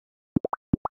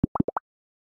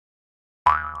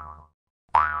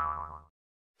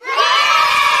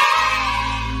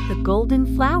Golden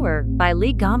Flower by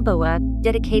Lee Gamboa,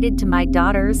 dedicated to my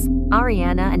daughters,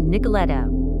 Ariana and Nicoletta.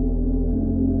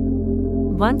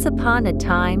 Once upon a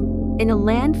time, in a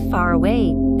land far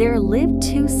away, there lived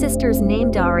two sisters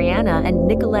named Ariana and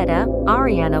Nicoletta.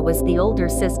 Ariana was the older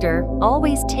sister,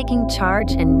 always taking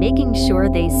charge and making sure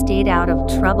they stayed out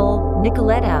of trouble.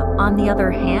 Nicoletta, on the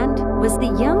other hand, was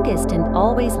the youngest and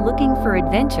always looking for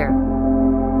adventure.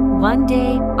 One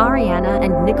day, Ariana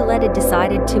and Nicoletta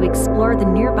decided to explore the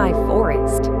nearby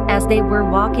forest. As they were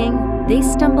walking, they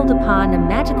stumbled upon a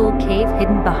magical cave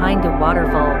hidden behind a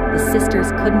waterfall. The sisters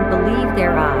couldn't believe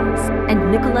their eyes, and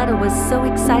Nicoletta was so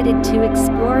excited to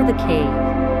explore the cave.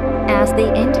 As they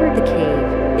entered the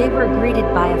cave, they were greeted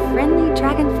by a friendly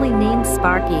dragonfly named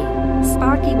Sparky.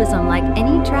 Sparky was unlike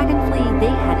any dragonfly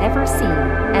they had ever seen.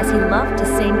 As he loved to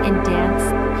sing and dance,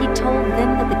 he told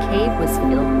them that the cave was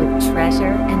filled with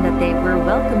treasure and that they were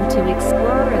welcome to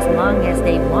explore as long as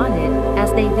they wanted.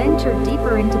 As they ventured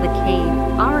deeper into the cave,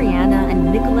 Ariana and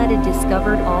Nicoletta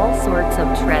discovered all sorts of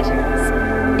treasures,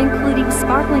 including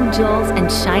sparkling jewels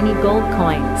and shiny gold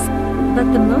coins.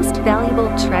 But the most valuable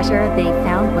treasure they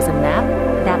found was a map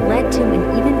that led to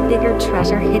an even bigger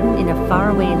treasure hidden in a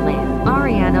faraway land.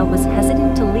 Ariana was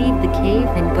hesitant to leave the cave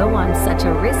and go on such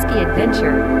a risky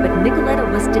adventure, but Nicoletta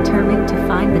was determined to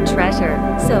find the treasure.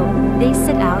 So, they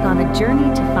set out on a journey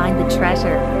to find the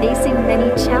treasure, facing many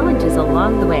challenges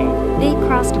along the way. They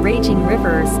crossed raging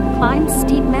rivers, climbed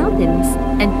steep mountains,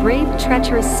 and braved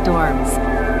treacherous storms.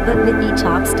 But with each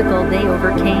obstacle they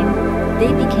overcame,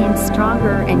 they became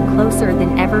stronger and closer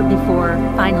than ever before.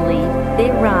 Finally, they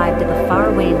arrived at the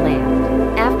faraway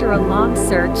land. After a long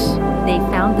search, they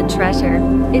found the treasure.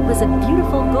 It was a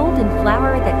beautiful golden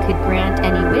flower that could grant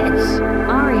any wish.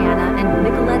 Ariana and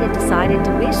Nicoletta decided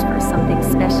to wish for something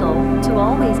special, to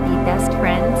always be best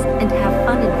friends and have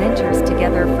fun adventures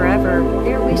together forever.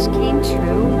 Their wish came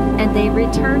true, and they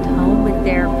returned home with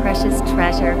their precious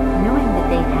treasure, knowing that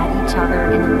they had each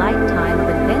other in a lifetime of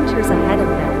adventures ahead of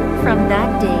them. From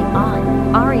that day on,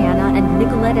 Ariana and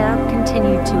Nicoletta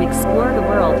continued to explore the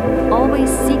world, always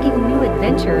seeking new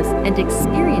adventures and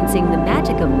experiencing the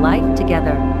magic of life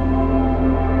together.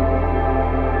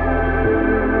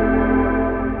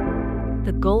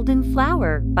 The Golden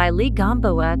Flower by Lee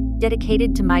Gamboa,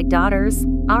 dedicated to my daughters,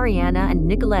 Ariana and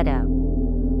Nicoletta.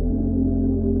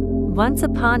 Once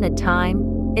upon a time,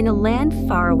 in a land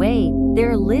far away,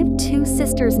 there lived two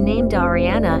sisters named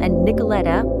Ariana and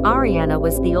Nicoletta. Ariana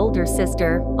was the older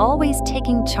sister, always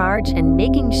taking charge and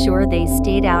making sure they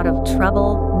stayed out of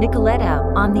trouble.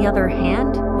 Nicoletta, on the other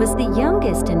hand, was the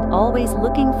youngest and always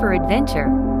looking for adventure.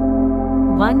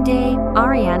 One day,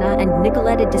 Ariana and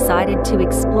Nicoletta decided to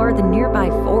explore the nearby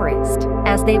forest.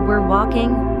 As they were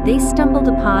walking, they stumbled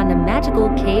upon a magical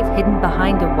cave hidden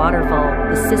behind a waterfall.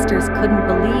 The sisters couldn't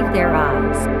believe their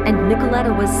eyes, and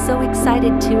Nicoletta was so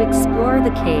excited to explore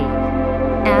the cave.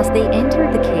 As they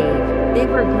entered the cave, they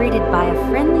were greeted by a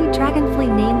friendly dragonfly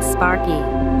named Sparky.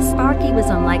 Sparky was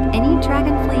unlike any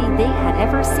dragonfly they had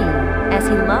ever seen. As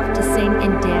he loved to sing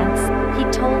and dance, he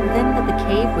told them that the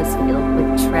cave was filled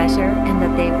with treasure and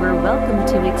that they were welcome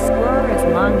to explore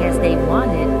as long as they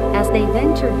wanted. As they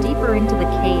ventured deeper into the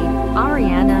cave,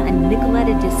 Ariana and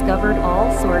Nicoletta discovered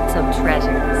all sorts of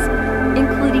treasures,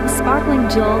 including sparkling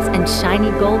jewels and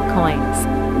shiny gold coins.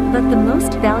 But the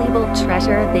most valuable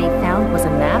treasure they found was a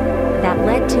map that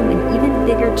led to an even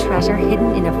bigger treasure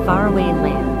hidden in a faraway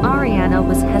land. Ariana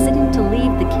was hesitant to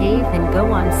leave the cave and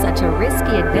go on such a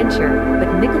risky adventure, but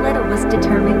Nicoletta was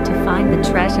determined to find the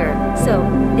treasure. So,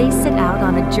 they set out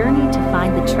on a journey to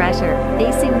find the treasure,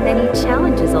 facing many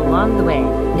challenges along the way.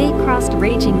 They crossed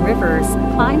raging rivers,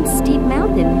 climbed steep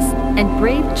mountains, and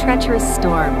braved treacherous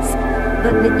storms.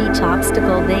 But with each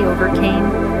obstacle they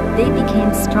overcame, they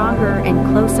became stronger and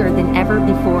closer than ever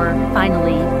before.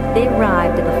 Finally, they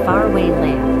arrived at the faraway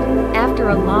land. After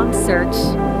a long search,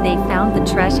 they found the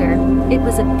treasure. It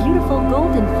was a beautiful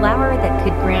golden flower that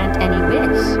could grant any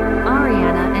wish.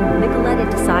 Ariana and Nicoletta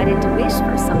decided to wish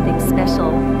for something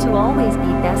special, to always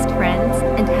be best friends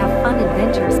and have fun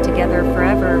adventures together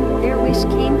forever. Their wish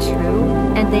came true,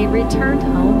 and they returned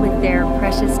home with their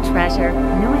precious treasure,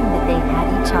 knowing that they had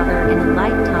each other in a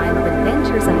lifetime of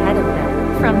adventures ahead of them.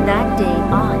 From that day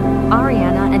on,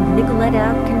 Ariana and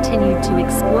Nicoletta continued to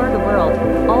explore the world,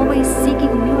 always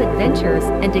seeking new adventures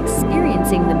and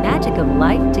experiencing the magic of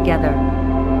life together.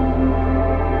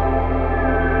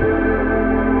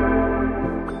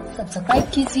 Subscribe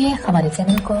कीजिए हमारे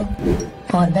channel को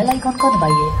और bell icon को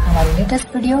दबाइए हमारे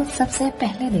latest video सबसे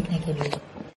पहले देखने के लिए।